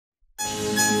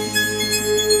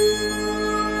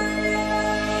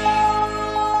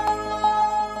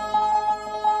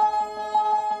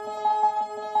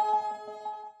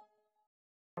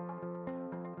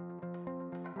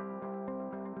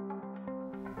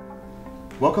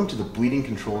Welcome to the Bleeding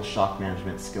Control Shock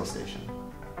Management Skill Station.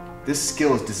 This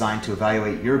skill is designed to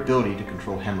evaluate your ability to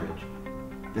control hemorrhage.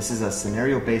 This is a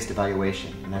scenario-based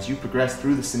evaluation, and as you progress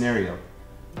through the scenario,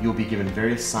 you will be given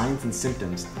various signs and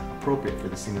symptoms appropriate for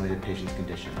the simulated patient's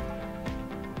condition.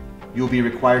 You will be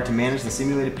required to manage the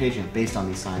simulated patient based on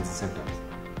these signs and symptoms,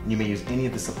 and you may use any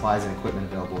of the supplies and equipment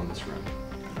available in this room.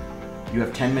 You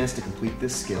have 10 minutes to complete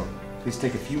this skill. Please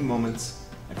take a few moments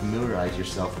and familiarize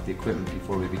yourself with the equipment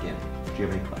before we begin. Do you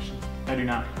have any questions? I do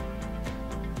not.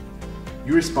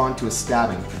 You respond to a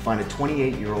stabbing and find a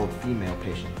 28-year-old female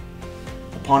patient.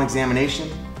 Upon examination,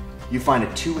 you find a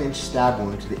 2-inch stab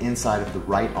wound to the inside of the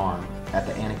right arm at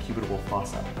the antecubital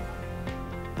fossa.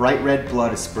 Bright red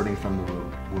blood is spurting from the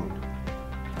wound.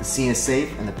 The scene is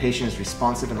safe and the patient is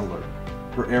responsive and alert.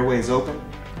 Her airway is open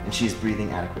and she is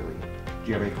breathing adequately. Do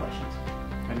you have any questions?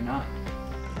 I do not.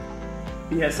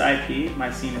 BSIP,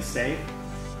 my scene is safe.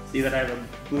 See that I have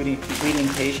a bleeding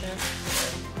patient.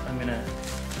 I'm gonna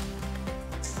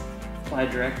apply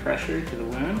direct pressure to the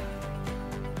wound.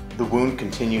 The wound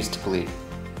continues to bleed.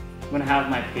 I'm gonna have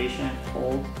my patient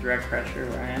hold direct pressure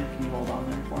where I am. Can you hold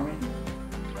on there for me?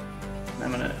 And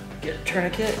I'm gonna get a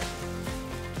tourniquet,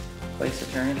 place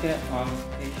a tourniquet on the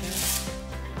patient.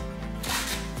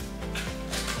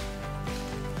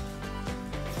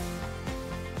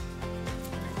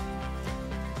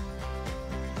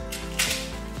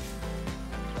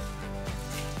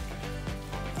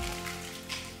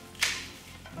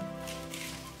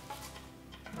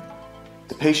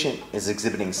 The patient is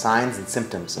exhibiting signs and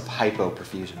symptoms of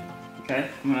hypoperfusion. Okay,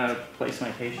 I'm going to place my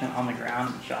patient on the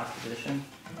ground in shock position.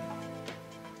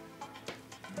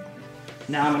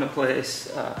 Now I'm going to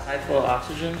place high flow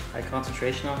oxygen, high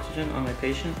concentration oxygen on my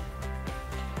patient.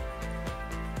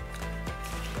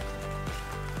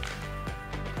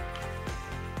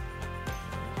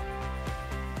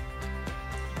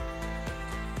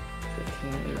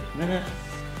 $15 a minute.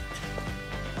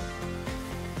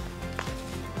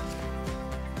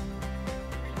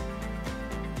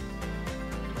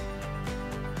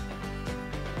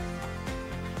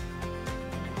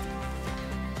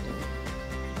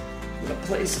 I'm going to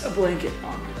place a blanket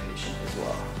on the patient as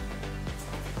well.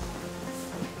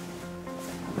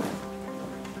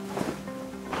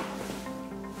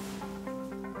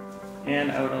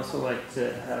 And I would also like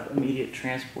to have immediate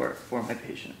transport for my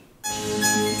patient.